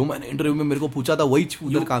saying कि जो मैंने इंटरव्यू में मेरे को पूछा था वही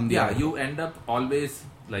उधर काम दिया. You end up always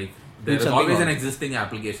like there is always an existing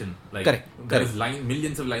application. Like there is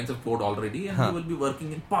millions of lines of code already, and you will be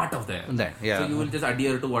working in part of that. So you will just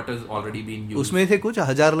adhere to what has already been used. उसमें से कुछ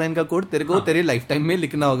 1000 line का code तेरे को तेरे life time में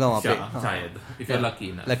लिखना होगा वहाँ पे. शायद if you're lucky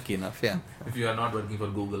enough. If you are not working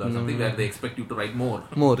for Google or something where they expect you to write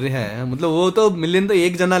more है. मतलब वो तो मिलियन तो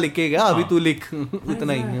एक जना लिख के गया, अभी तू लिख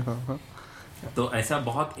उतना ही है. तो ऐसा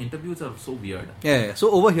बहुत interviews are so weird.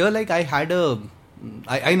 So over here like I had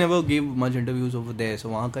I never gave much interviews over there, so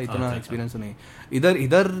वहाँ का इतना experience नहीं.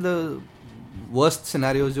 इधर the worst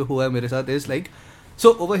scenarios जो हुआ है मेरे साथ is like,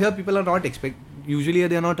 so over here people are not usually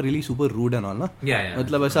they are not really super rude and all ना.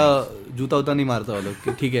 मतलब ऐसा जूता उता नहीं मारता वो लोग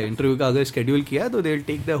कि ठीक है इंटरव्यू का अगर स्केड्यूल किया तो they will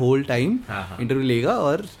take the whole time interview लेगा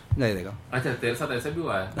और जाए देगा. अच्छा तेरे साथ ऐसा भी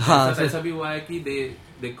हुआ है? हाँ ऐसा भी हुआ है कि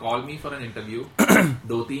they call me for an interview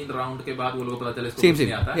 2-3 round के बाद वो लोग पता चले इसको कुछ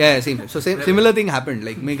नहीं आता. So similar thing happened.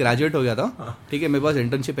 Like मैं ग्रेजुएट हो गया था, ठीक है, मेरे पास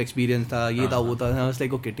इंटर्नशिप एक्सपीरियंस था, ये था वो था. I was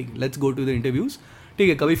like okay ठीक let's go to the interviews. ठीक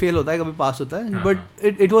है, कभी फेल होता है कभी पास होता है, but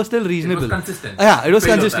it was still reasonable. It was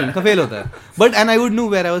consistent. Fail होता है but and I would know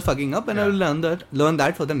where I was fucking up and I will learn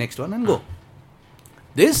that for the next one and go.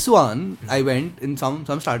 This one, I went in some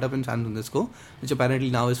startup in San Francisco, which apparently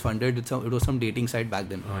now is funded. It was some dating site back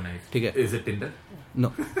then. Oh, nice. ठीक है. Is it Tinder?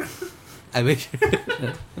 No. I wish.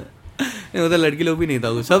 उधर लड़की लोग भी नहीं था,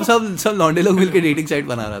 सब लौंडे लोग मिलके डेटिंग साइट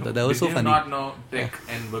बना रहा था. That was so Did you funny. not know tech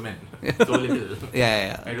and women so little?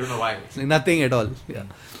 Yeah. I don't know why. Nothing at all.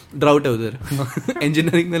 Drought है उधर.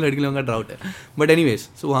 इंजीनियरिंग में लड़की लोगों का ड्राउट है. बट एनीवेज,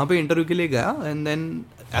 सो वहाँ पे इंटरव्यू के लिए गया एंड देन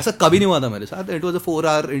ऐसा कभी नहीं हुआ था मेरे साथ. It was a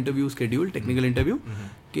 4-hour interview schedule, technical interview,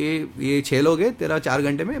 कि ये 6 लोग हैं, तेरा 4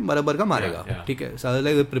 घंटे में बराबर का मारेगा. ठीक है, सारे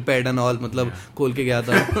लाइक प्रिपेयर्ड एंड ऑल, मतलब खोल के गया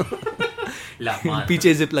था.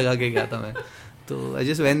 पीछे जिप लगा के गया था मैं. तो आई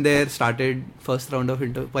just went there, started first round of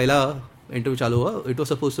interview. पहला इंटरव्यू चालू हुआ. It was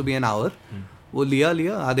suppose to be an hour. वो लिया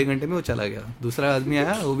आधे घंटे में वो चला गया. दूसरा आदमी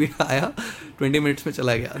आया, वो भी आया, 20 मिनट्स में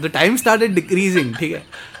चला गया. The time started decreasing. ठीक है,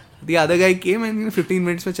 the other guy came and 15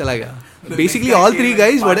 minutes में चला गया. Basically all 3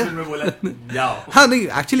 guys हाँ नहीं,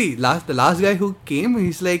 actually the last guy who came,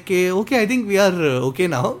 he's like okay, I think we are okay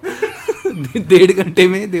now. 1.5 घंटे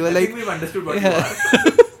में they were like, we've understood what you are.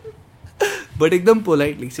 But एकदम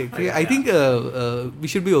politely said, I think we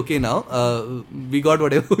should be okay now. We got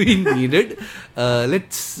whatever we needed.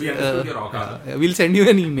 Let's we'll send you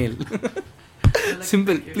an email.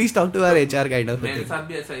 Simple. Please talk to our HR kind of मेरे साथ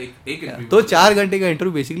भी ऐसा एक interview. तो 4 घंटे का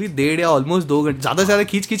interview basically 1.5 या almost 2 घंटे, ज्यादा से ज्यादा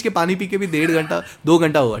खींच के पानी पी के भी 1.5 घंटा 2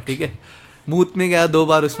 घंटा हुआ. ठीक है, मूत में गया 2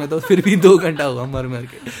 बार उसमें, तो फिर भी 2 घंटा हुआ मर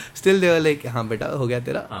के. स्टिल दे वर लाइक, हाँ बेटा हो गया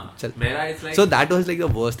तेरा, चल. So that was like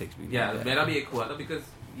the worst experience. मेरा भी एक हुआ था, because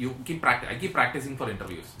you keep practicing for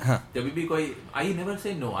interviews. जब भी कोई, I never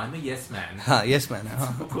say no, I'm a yes man. हाँ, yes man.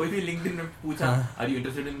 कोई भी LinkedIn में पूछा, are you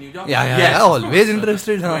interested in new job? Yeah, always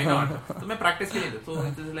interested. Why not? तो मैं practice के लिए, so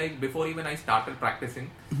it is like before even I started practicing,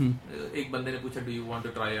 एक बंदे ने पूछा, do you want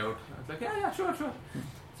to try out? I was like, yeah, sure.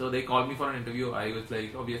 So they called me for an interview. I was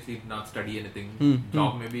like, obviously not study anything.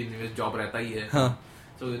 Job में भी job रहता ही है.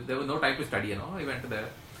 So there was no time to study, I went there.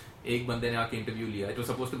 एक बंदे ने आके interview लिया. It was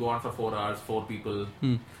supposed to go on for 4 hours, 4 people.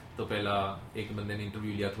 तो पहला एक बंदे ने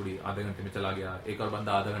इंटरव्यू लिया, थोड़ी आधे घंटे में चला गया. एक और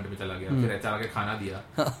बंदा आधे घंटे में चला गया. फिर एचआर आके खाना दिया,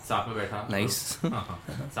 साथ में बैठा. नाइस.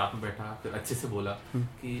 साथ में बैठा, फिर अच्छे से बोला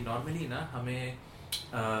कि नॉर्मली ना हमें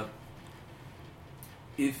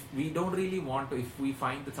if we don't really want to, if we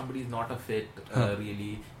find that somebody is not a fit,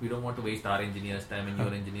 really, we don't want to waste our engineers time and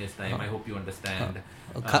your engineers time. I hope you understand.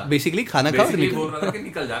 Basically खाना खाओ. Basically बोल रहा था कि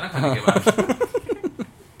निकल जाना खाने के बाद.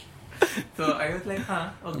 So I was like,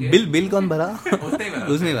 okay. Bill कौन भरा?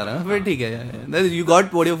 उसने भरा. फिर ठीक है. You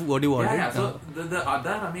got what you wanted. Yeah. So the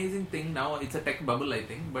other amazing thing now, it's a tech bubble, I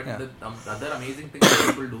think. But the other amazing thing that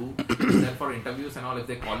people do is that for interviews and all, if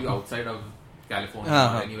they call you outside of California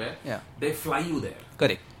or anywhere, they fly you there.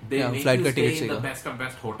 Correct. They make you stay in the best of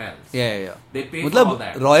best hotels. Yeah. They pay for all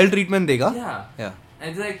that. Royal treatment देगा. Yeah. And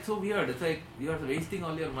it's like so weird. It's like you are wasting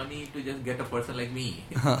all your money to just get a person like me.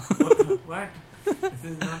 What? This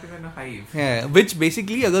is not even a hive. Yeah, which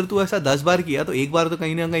basically अगर तू ऐसा 10 बार किया तो एक बार तो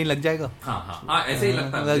कहीं ना कहीं लग जाएगा. हाँ, ऐसे ही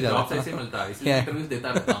लगता है. जॉब ऐसे मिलता है, इसलिए इंटरव्यूज देता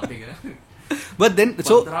रहता हूँ. ठीक है. But then,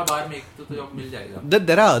 so 15 बार में एक तो जॉब मिल जाएगा.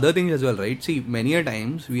 There are other things as well, right? See, many a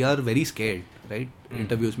times we are very scared, right?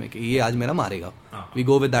 Interviews में कि ये आज मेरा मारेगा. We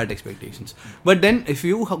go with that expectations. But then if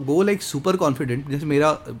you go like super confident, जैसे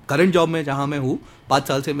मेरा current job में जहाँ मैं हूँ, 5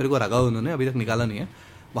 साल से मेरे को रखा उन्होंने, अभी तक निकाला नहीं है.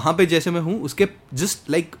 वहाँ पे जैसे मैं हूँ, उसके just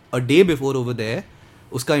like a day before over there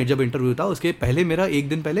उसका जब इंटरव्यू था, उसके पहले मेरा एक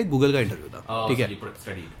दिन पहले गूगल का इंटरव्यू था. ठीक है.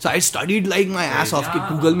 So I studied like my ass off कि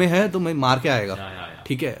गूगल में है तो मैं मार के आएगा.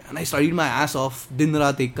 ठीक है. And I studied my ass off, दिन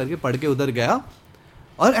रात एक करके पढ़ के उधर गया.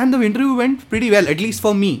 और and the interview went pretty well, at least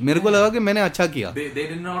for me. मेरे को लगा कि मैंने अच्छा किया. They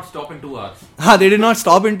did not stop in 2 hours. हाँ, they did not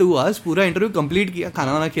stop in 2 hours. पूरा इंटरव्यू कंप्लीट किया,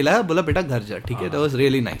 खाना वाना खिलाया, बोला बेटा घर जा. ठीक है. That was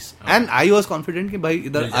really nice. And I was confident कि भाई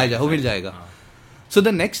इधर आ जाओ, मिल जाएगा. सो द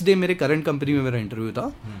नेक्स्ट डे मेरे करंट कंपनी में मेरा इंटरव्यू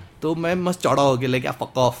था. तो मैं मस्त चौड़ा हो गया, लाइक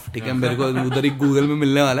फक ऑफ. ठीक है, मेरे को उधर ही गूगल में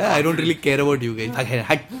मिलने वाला है. I don't really care about you guys.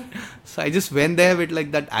 So I just went there with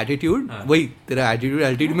like that attitude. वही तेरा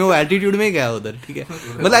एटीट्यूड में, वो एटीट्यूड में गया उधर. ठीक है.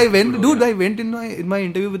 मतलब I went in my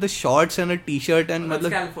interview with the shorts and a T-shirt एंड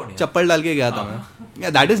मतलब चप्पल डाल के गया था मैं.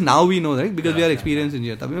 Yeah, that is now we know, right? Because we are experienced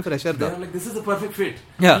engineer. तभी मैं fresher था. Like this is the perfect fit.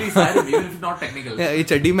 Yeah. Please hire him, even if it's not technical. Yeah, ये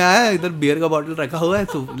चड्डी में आया, इधर बियर का बॉटल रखा हुआ है,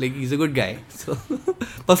 तो like he's a good guy. So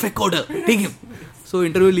perfect coder. ठीक है. So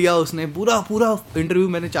इंटरव्यू लिया उसने, पूरा इंटरव्यू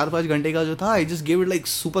मैंने 4-5 घंटे का जो था, I just gave it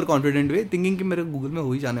like super confident way, thinking कि मेरे गूगल में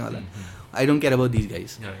हो ही जाने वाला है. I don't care about these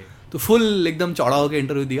guys. तो फुल एकदम चौड़ा होकर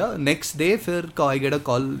इंटरव्यू दिया. नेक्स्ट डे फिर I get a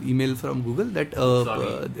call email from Google that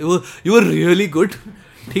you were really good.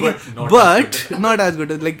 ठीक है, but not as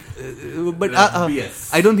good as like but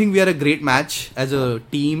I don't think we are a great match as a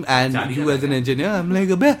team and you as an engineer. I'm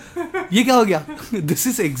like अबे ये क्या हो गया? This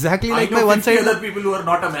is exactly like my one side. Other people who are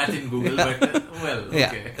not a match in Google, but well,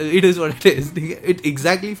 Yeah, okay. it is what it is. It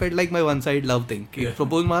exactly felt like my one side love thing. कि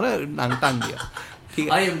propose मारा, टांग दिया. ठीक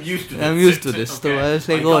है. I am used to this. I'm used to this. So I was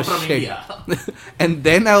like, I oh come from shit. India. And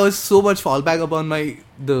then I was so much fallback upon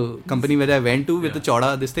the company where I went to with the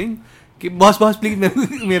chौड़ा this thing. कि boss please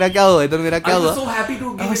मेरा क्या हुआ इधर मेरा क्या I हुआ? was so happy to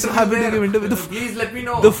give I was so interview happy to there. give interview. Please let me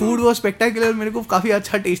know. The food was spectacular. मेरे को काफी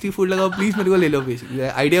अच्छा tasty food लगा. Please मेरे को ले लो basically.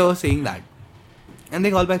 The idea was saying that. And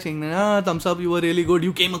they call back saying, thumbs up, you were really good.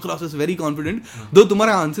 You came across as very confident. Though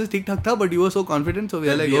तुम्हारा answers ठीक ठाक था, but you were so confident. So we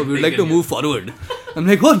are like, oh, we would like to move forward. I'm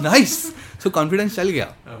like, oh, nice. So confidence चल गया.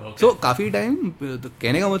 Okay. So काफी time, तो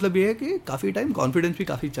कहने का मतलब ये है कि काफी time confidence भी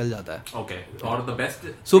काफी चल जाता है. Okay. Or the best.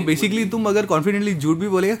 So basically तुम अगर confidently झूठ भी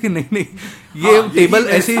बोलेगा कि नहीं ये टेबल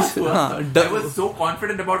ऐसे ही I was so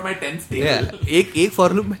confident about my 10th table. एक for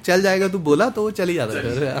loop में चल जाएगा तू बोला तो वो चल ही जाता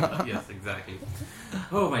है. Yes, exactly.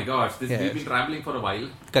 Oh my gosh, we've been rambling for a while.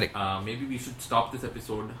 Correct. Maybe we should stop this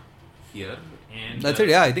episode here. And That's it.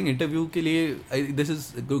 Yeah, I think interview के लिए this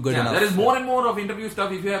is good enough. There is more and more of interview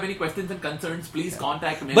stuff. If you have any questions and concerns, please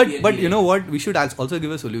contact me. But you know what? We should also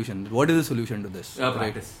give a solution. What is the solution to this?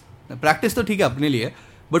 Practice. Practice तो ठीक है अपने लिए,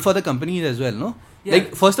 but for the companies as well, no? Yeah.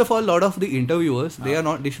 Like first of all, lot of the interviewers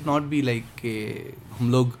they should not be like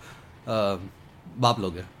हम लोग बाप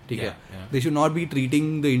लोग हैं, ठीक है? They should not be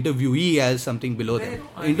treating the interviewee as something below them.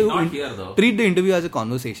 Not here though. Treat the interview as a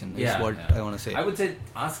conversation. Is what I want to say. I would say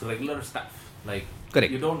ask regular stuff. Like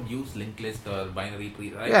correct. You don't use linked list or binary tree,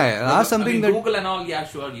 right? Yeah, ask something that Google and all. Yeah,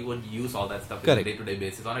 sure, you would use all that stuff on a day-to-day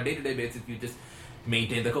basis. On a day-to-day basis, you just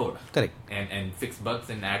maintain the code. Correct. And fix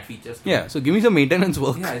bugs and add features. Yeah, so give me some maintenance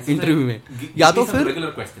work interview में. या तो फिर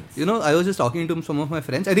regular questions. You know, I was just talking to some of my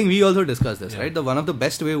friends. I think we also discussed this, right? One of the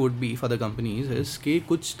best way would be for the companies is कि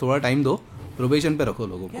कुछ थोड़ा time दो, probation पे रखो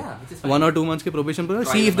लोगों को. 1 or 2 months के probation पे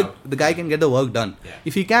see if the guy can get the work done.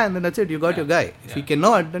 If he can, then that's it. You got your guy. If he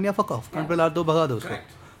cannot, then fuck off. Control R दो भगा दो उसको.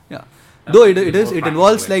 Yeah. Though it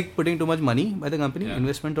involves like putting too much money by the company,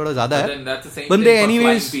 investment थोड़ा ज़्यादा है. But they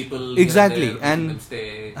anyways exactly and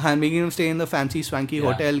making them stay in the fancy swanky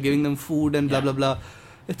hotel, giving them food and blah blah blah.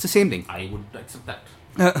 It's the same thing. I would accept that.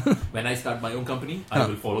 When I start my own company, I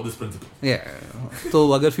will follow this principle. Yeah. तो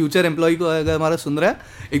अगर future employee को अगर हमारा सुन रहा है,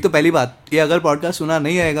 एक तो पहली बात ये अगर podcast सुना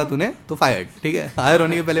नहीं आएगा तूने तो fired, ठीक है? Hire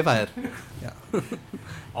होने के पहले fire. Yeah.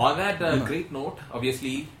 On that great note,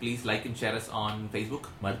 obviously, please like and share us on Facebook,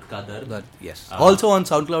 Mard Ka Dard. Yes. Also on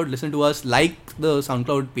SoundCloud, listen to us. Like the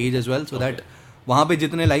SoundCloud page as well, so that वहाँ पे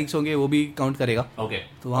जितने likes होंगे वो भी count करेगा. Okay.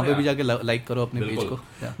 तो वहाँ पे भी जाके like करो अपने page को.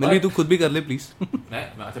 मेरे भी तू खुद भी कर ले please.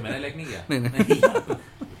 अच्छा मैंने like नहीं किया.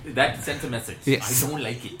 That sends a message. Yes. I don't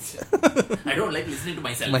like it. I don't like listening to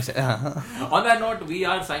myself. On that note, we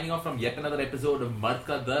are signing off from yet another episode of Mard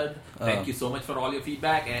Ka Dard. Thank you so much for all your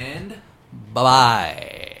feedback and bye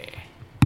bye.